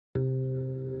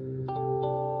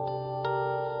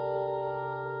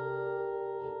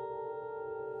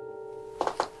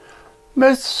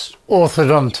Most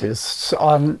orthodontists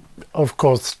are, of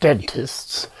course,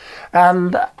 dentists,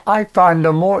 and I find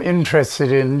are more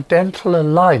interested in dental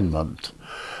alignment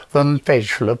than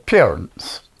facial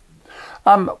appearance.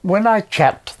 When I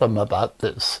chat to them about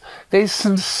this, they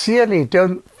sincerely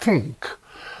don't think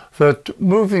that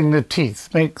moving the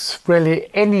teeth makes really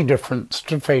any difference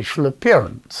to facial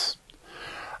appearance.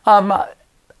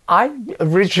 I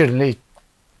originally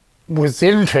was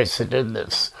interested in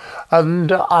this,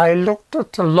 and I looked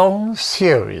at a long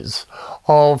series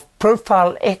of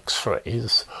profile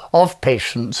x-rays of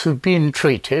patients who'd been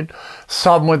treated,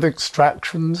 some with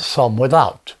extractions, some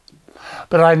without.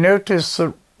 But I noticed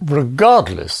that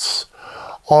regardless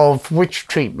of which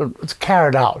treatment was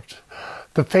carried out,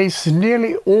 the face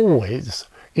nearly always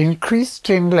increased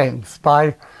in length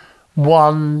by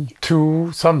 1,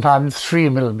 2, sometimes 3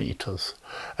 millimeters,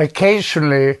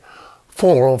 occasionally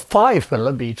 4 or 5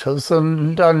 millimeters,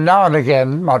 and now and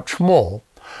again much more.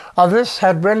 This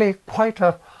had really quite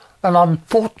an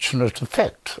unfortunate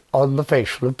effect on the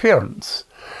facial appearance.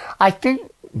 I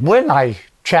think when I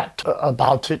chat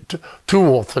about it to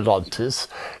orthodontists,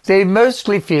 they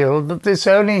mostly feel that this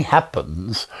only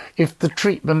happens if the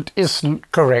treatment isn't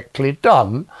correctly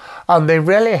done, and they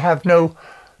really have no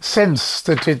sense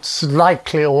that it's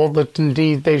likely or that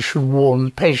indeed they should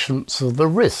warn patients of the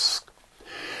risk.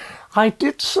 I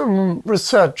did some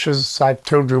research, as I've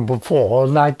told you before,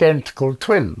 on identical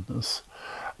twins,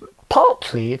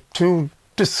 partly to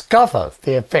discover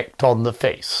the effect on the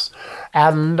face,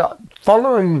 and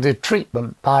following the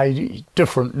treatment by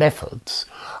different methods,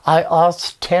 I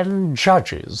asked 10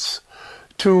 judges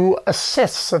to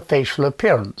assess the facial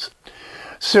appearance.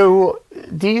 So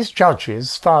these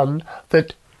judges found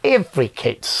that every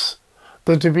case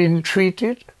that had been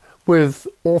treated with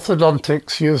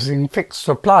orthodontics using fixed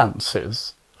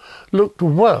appliances looked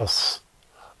worse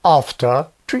after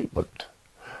treatment.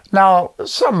 Now,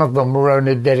 some of them were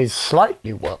only very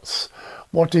slightly worse.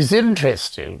 What is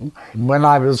interesting, when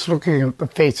I was looking at the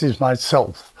faces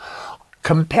myself,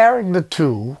 comparing the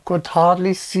two, could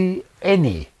hardly see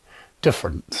any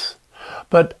difference.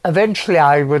 But eventually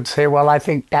I would say, well, I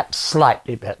think that's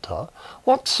slightly better.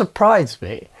 What surprised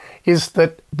me is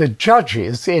that the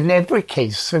judges in every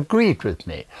case agreed with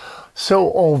me.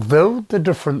 So although the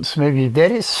difference may be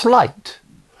very slight,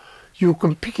 you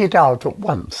can pick it out at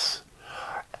once.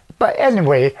 But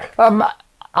anyway,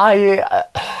 I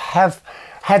have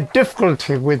had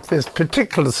difficulty with this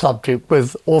particular subject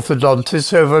with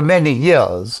orthodontists over many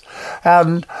years,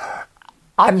 and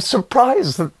I'm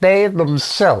surprised that they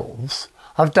themselves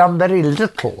have done very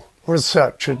little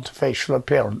research into facial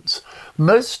appearance.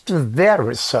 Most of their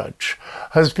research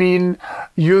has been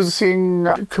using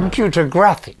computer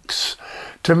graphics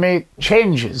to make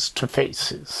changes to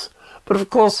faces. But of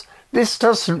course, this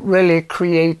doesn't really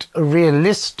create a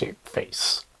realistic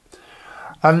face.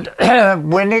 And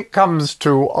when it comes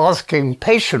to asking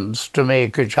patients to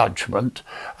make a judgment,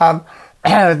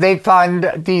 they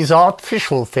find these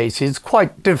artificial faces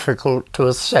quite difficult to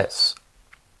assess.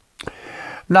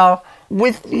 Now,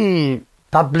 with the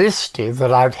publicity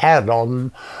that I've had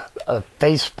on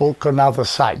Facebook and other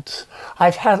sites,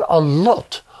 I've had a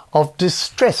lot of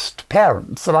distressed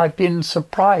parents, and I've been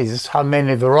surprised how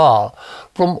many there are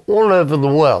from all over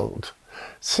the world,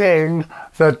 saying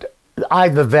that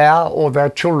either their or their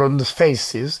children's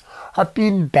faces have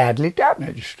been badly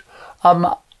damaged.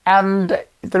 And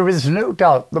there is no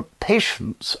doubt that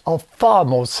patients are far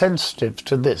more sensitive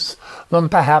to this than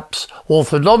perhaps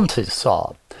orthodontists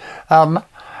are.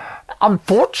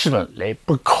 Unfortunately,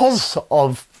 because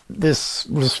of this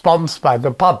response by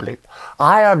the public,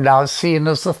 I am now seen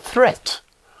as a threat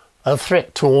to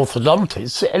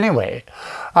orthodontists anyway.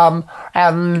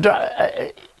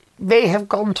 They have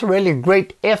gone to really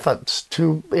great efforts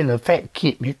to, in effect,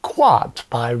 keep me quiet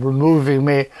by removing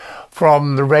me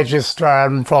from the register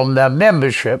and from their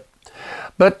membership.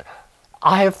 But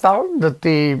I have found that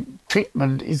the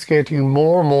treatment is getting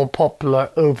more and more popular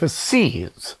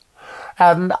overseas.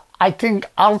 And I think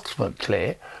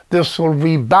ultimately this will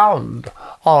rebound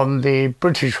on the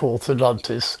British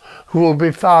orthodontists, who will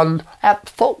be found at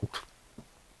fault.